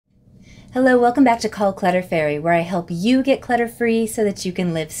Hello, welcome back to Clutter Fairy, where I help you get clutter-free so that you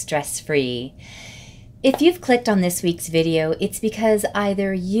can live stress-free. If you've clicked on this week's video, it's because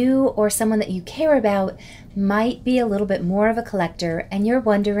either you or someone that you care about might be a little bit more of a collector and you're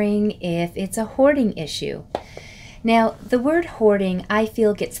wondering if it's a hoarding issue. Now, the word hoarding, I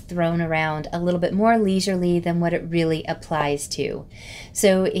feel, gets thrown around a little bit more leisurely than what it really applies to.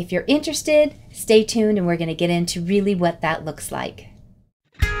 So if you're interested, stay tuned and we're going to get into really what that looks like.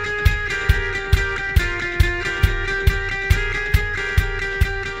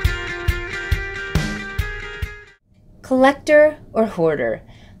 Collector or hoarder?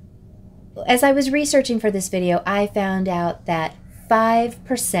 As I was researching for this video, I found out that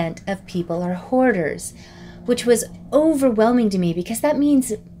 5% of people are hoarders, which was overwhelming to me because that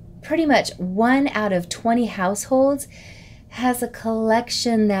means pretty much 1 out of 20 households has a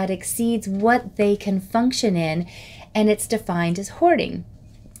collection that exceeds what they can function in, and it's defined as hoarding.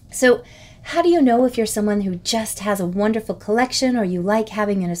 So how do you know if you're someone who just has a wonderful collection or you like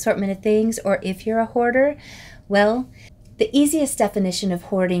having an assortment of things, or if you're a hoarder? Well, the easiest definition of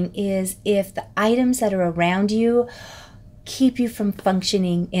hoarding is if the items that are around you keep you from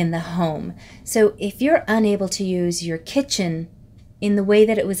functioning in the home. So if you're unable to use your kitchen in the way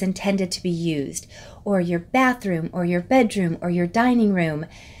that it was intended to be used, or your bathroom, or your bedroom, or your dining room,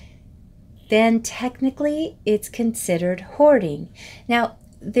 then technically it's considered hoarding. Now,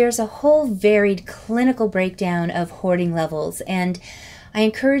 there's a whole varied clinical breakdown of hoarding levels, and I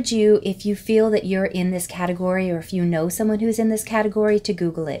encourage you, if you feel that you're in this category or if you know someone who's in this category, to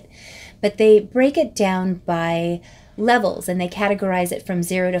Google it. But they break it down by levels and they categorize it from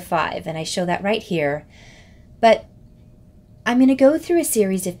 0 to 5, and I show that right here. But I'm going to go through a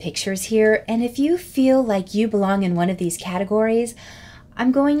series of pictures here, and if you feel like you belong in one of these categories,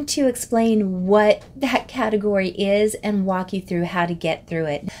 I'm going to explain what that category is and walk you through how to get through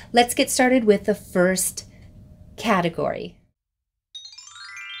it. Let's get started with the first category.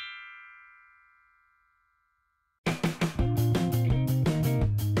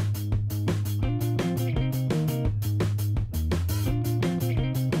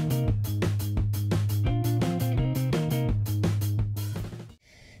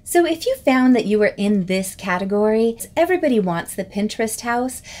 So if you found that you were in this category, everybody wants the Pinterest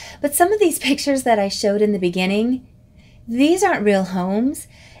house, but some of these pictures that I showed in the beginning, these aren't real homes.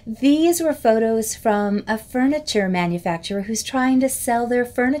 These were photos from a furniture manufacturer who's trying to sell their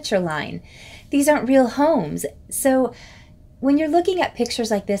furniture line. These aren't real homes. So when you're looking at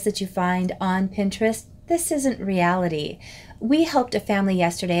pictures like this that you find on Pinterest, this isn't reality. We helped a family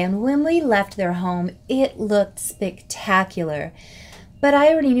yesterday, and when we left their home, it looked spectacular. But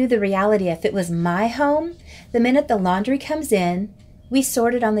I already knew the reality. If it was my home, the minute the laundry comes in, we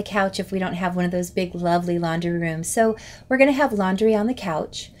sort it on the couch if we don't have one of those big, lovely laundry rooms. So we're going to have laundry on the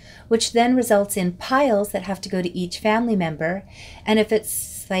couch, which then results in piles that have to go to each family member. And if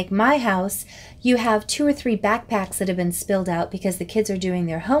it's like my house, you have 2 or 3 backpacks that have been spilled out because the kids are doing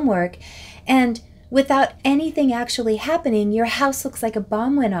their homework. And without anything actually happening, your house looks like a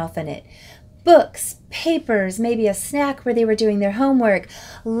bomb went off in it. Books, papers, maybe a snack where they were doing their homework,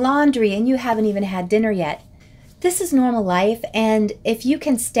 laundry, and you haven't even had dinner yet. This is normal life, and if you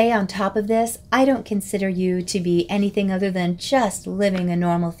can stay on top of this, I don't consider you to be anything other than just living a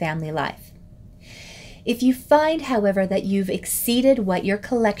normal family life. If you find, however, that you've exceeded what your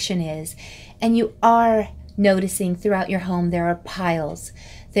collection is, and you are noticing throughout your home there are piles,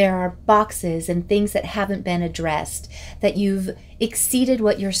 there are boxes and things that haven't been addressed, that you've exceeded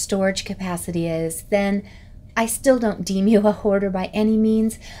what your storage capacity is, then I still don't deem you a hoarder by any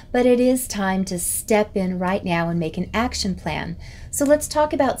means, but it is time to step in right now and make an action plan. So let's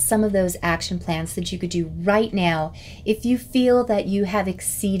talk about some of those action plans that you could do right now if you feel that you have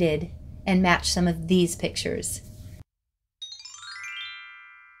exceeded and matched some of these pictures.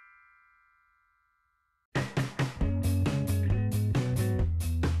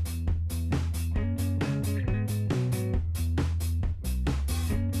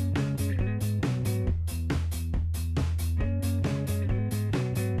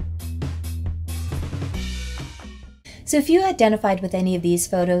 So if you identified with any of these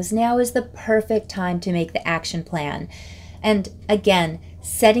photos, now is the perfect time to make the action plan. And again,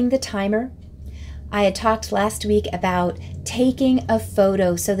 setting the timer. I had talked last week about taking a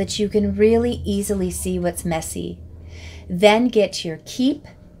photo so that you can really easily see what's messy. Then get your keep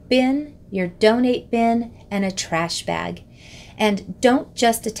bin, your donate bin, and a trash bag. And don't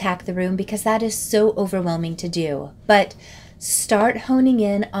just attack the room because that is so overwhelming to do, but start honing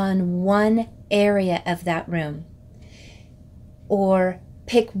in on one area of that room. Or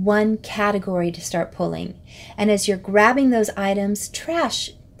pick one category to start pulling. And as you're grabbing those items,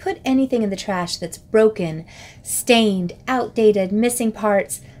 trash put anything in the trash that's broken, stained, outdated, missing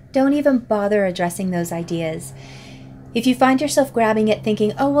parts. Don't even bother addressing those ideas. If you find yourself grabbing it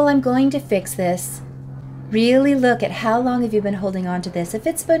thinking, oh, well, I'm going to fix this, really look at how long have you been holding on to this. If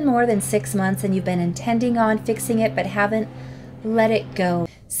it's been more than 6 months and you've been intending on fixing it but haven't, let it go.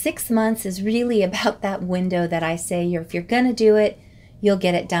 6 months is really about that window that I say, if you're going to do it, you'll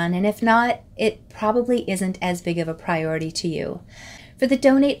get it done. And if not, it probably isn't as big of a priority to you. For the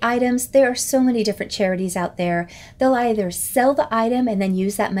donate items, there are so many different charities out there. They'll either sell the item and then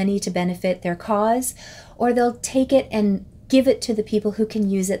use that money to benefit their cause, or they'll take it and give it to the people who can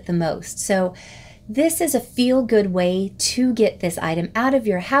use it the most. So this is a feel-good way to get this item out of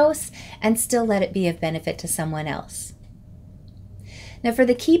your house and still let it be of benefit to someone else. Now for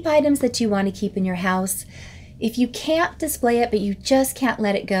the keep items that you want to keep in your house, if you can't display it but you just can't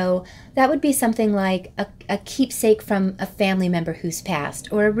let it go, that would be something like a keepsake from a family member who's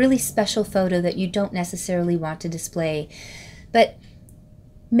passed, or a really special photo that you don't necessarily want to display. But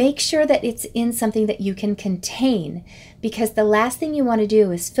make sure that it's in something that you can contain, because the last thing you want to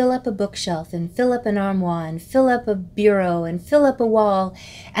do is fill up a bookshelf and fill up an armoire and fill up a bureau and fill up a wall,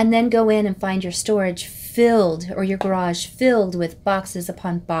 and then go in and find your storage filled, or your garage filled with boxes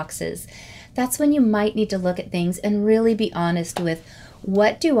upon boxes. That's when you might need to look at things and really be honest with,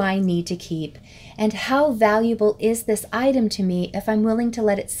 what do I need to keep? And how valuable is this item to me if I'm willing to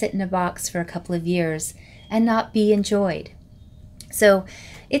let it sit in a box for a couple of years and not be enjoyed? So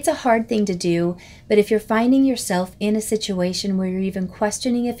it's a hard thing to do, but if you're finding yourself in a situation where you're even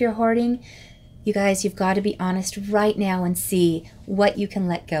questioning if you're hoarding, you guys, you've got to be honest right now and see what you can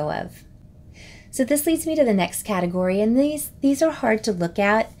let go of. So this leads me to the next category, and these are hard to look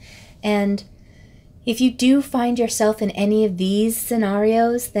at. And if you do find yourself in any of these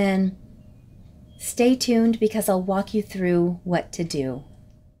scenarios, then stay tuned, because I'll walk you through what to do.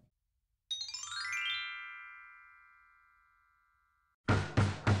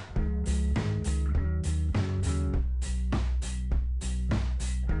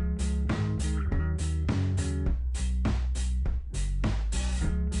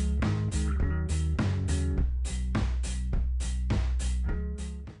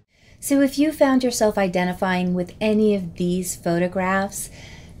 So if you found yourself identifying with any of these photographs,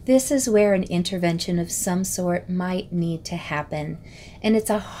 this is where an intervention of some sort might need to happen. And it's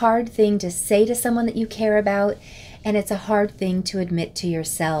a hard thing to say to someone that you care about, and it's a hard thing to admit to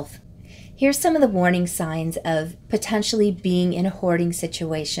yourself. Here's some of the warning signs of potentially being in a hoarding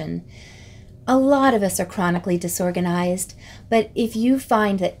situation. A lot of us are chronically disorganized, but if you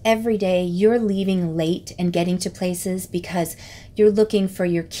find that every day you're leaving late and getting to places because you're looking for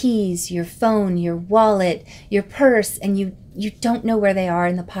your keys, your phone, your wallet, your purse, and you don't know where they are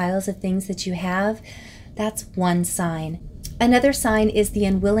in the piles of things that you have, that's one sign. Another sign is the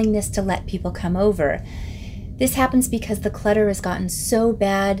unwillingness to let people come over. This happens because the clutter has gotten so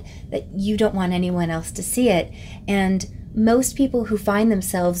bad that you don't want anyone else to see it. And most people who find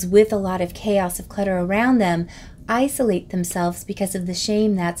themselves with a lot of chaos of clutter around them isolate themselves because of the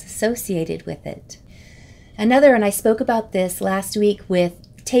shame that's associated with it. Another, and I spoke about this last week with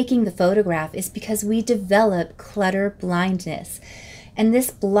taking the photograph, is because we develop clutter blindness. And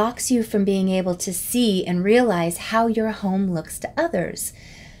this blocks you from being able to see and realize how your home looks to others.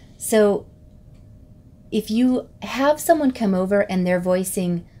 So if you have someone come over and they're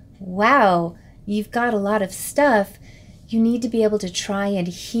voicing, wow, you've got a lot of stuff, you need to be able to try and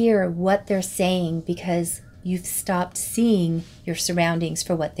hear what they're saying, because you've stopped seeing your surroundings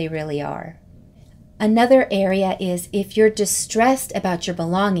for what they really are. Another area is if you're distressed about your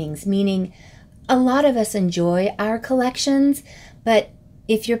belongings, meaning a lot of us enjoy our collections, but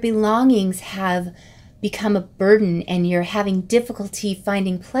if your belongings have become a burden and you're having difficulty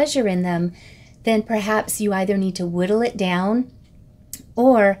finding pleasure in them, then perhaps you either need to whittle it down,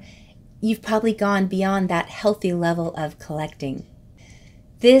 or you've probably gone beyond that healthy level of collecting.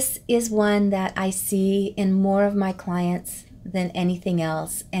 This is one that I see in more of my clients than anything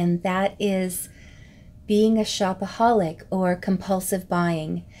else, and that is being a shopaholic or compulsive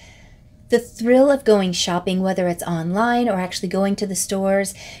buying. The thrill of going shopping, whether it's online or actually going to the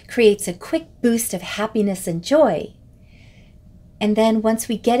stores, creates a quick boost of happiness and joy. And then once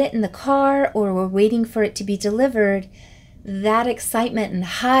we get it in the car or we're waiting for it to be delivered, that excitement and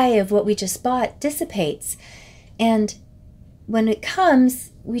high of what we just bought dissipates. And when it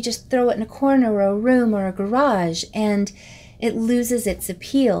comes, we just throw it in a corner or a room or a garage, and it loses its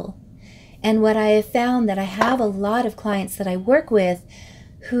appeal. And what I have found, that I have a lot of clients that I work with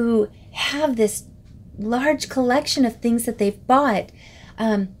who have this large collection of things that they've bought,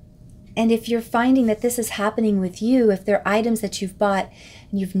 And if you're finding that this is happening with you, if there are items that you've bought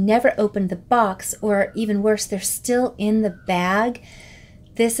and you've never opened the box, or even worse, they're still in the bag,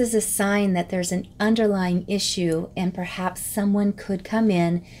 this is a sign that there's an underlying issue and perhaps someone could come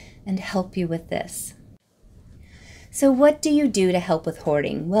in and help you with this. So what do you do to help with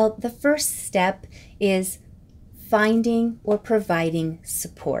hoarding? Well, the first step is finding or providing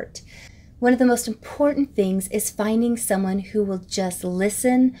support. One of the most important things is finding someone who will just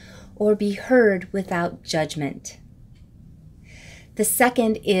listen or be heard without judgment. The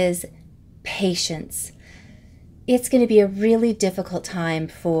second is patience. It's going to be a really difficult time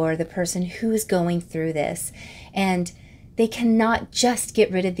for the person who is going through this, and they cannot just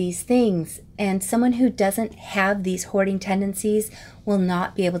get rid of these things. And someone who doesn't have these hoarding tendencies will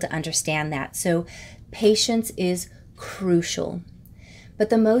not be able to understand that. So patience is crucial. But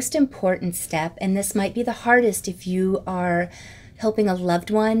the most important step, and this might be the hardest if you are helping a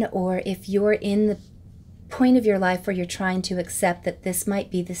loved one, or if you're in the point of your life where you're trying to accept that this might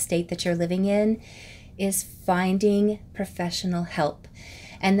be the state that you're living in, is finding professional help.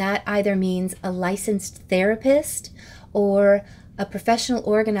 And that either means a licensed therapist or a professional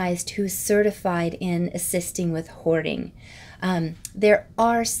organist who's certified in assisting with hoarding. There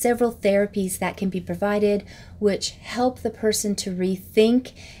are several therapies that can be provided which help the person to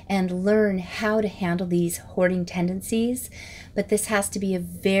rethink and learn how to handle these hoarding tendencies, but this has to be a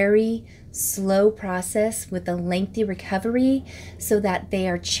very slow process with a lengthy recovery so that they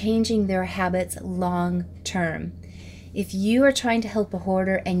are changing their habits long term. If you are trying to help a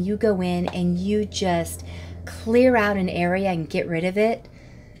hoarder and you go in and you just clear out an area and get rid of it,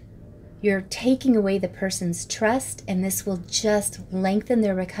 you're taking away the person's trust, and this will just lengthen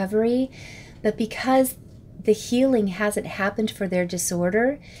their recovery. But because the healing hasn't happened for their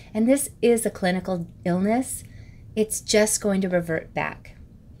disorder, and this is a clinical illness, it's just going to revert back.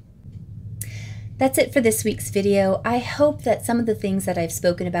 That's it for this week's video. I hope that some of the things that I've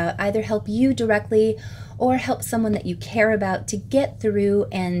spoken about either help you directly or help someone that you care about to get through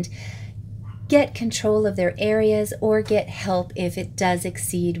and get control of their areas, or get help if it does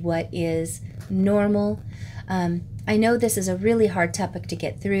exceed what is normal. I know this is a really hard topic to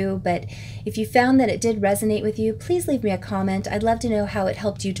get through, but if you found that it did resonate with you, please leave me a comment. I'd love to know how it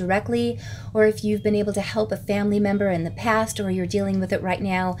helped you directly, or if you've been able to help a family member in the past, or you're dealing with it right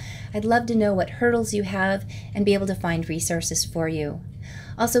now. I'd love to know what hurdles you have and be able to find resources for you.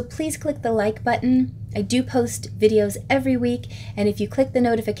 Also, please click the like button. I do post videos every week, and if you click the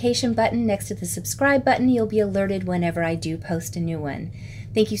notification button next to the subscribe button, you'll be alerted whenever I do post a new one.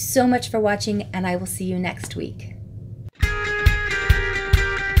 Thank you so much for watching, and I will see you next week.